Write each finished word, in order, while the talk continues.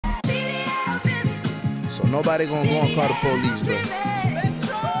So nobody gonna go and call the police, bro.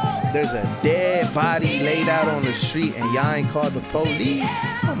 There's a dead body laid out on the street and y'all ain't called the police?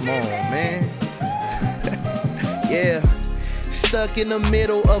 Come on, man. Yeah. Stuck in the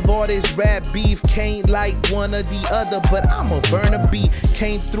middle of all this rap beef. Can't like one or the other, but I'ma burn a beat.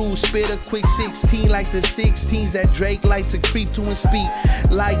 Came through, spit a quick 16 like the 16s that Drake like to creep to and speak.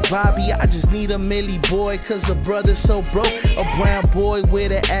 Like Bobby, I just need a Millie boy, cause a brother so broke. A brown boy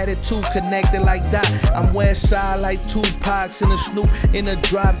with an attitude connected like that. I'm West Side like Tupac's in a Snoop in a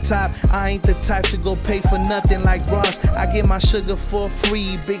drop top. I ain't the type to go pay for nothing like Ross. I get my sugar for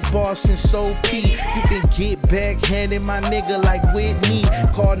free, big boss and so P. You can get backhanded, my nigga, like Whitney.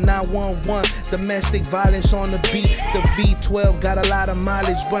 Call 911, domestic violence on the beat. The V12 got a lot of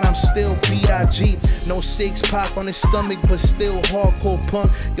mileage, but I'm still B.I.G. No 6-pack on his stomach, but still hardcore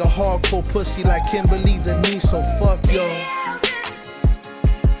punk. Your hardcore pussy like Kimberly Denise, so fuck yo.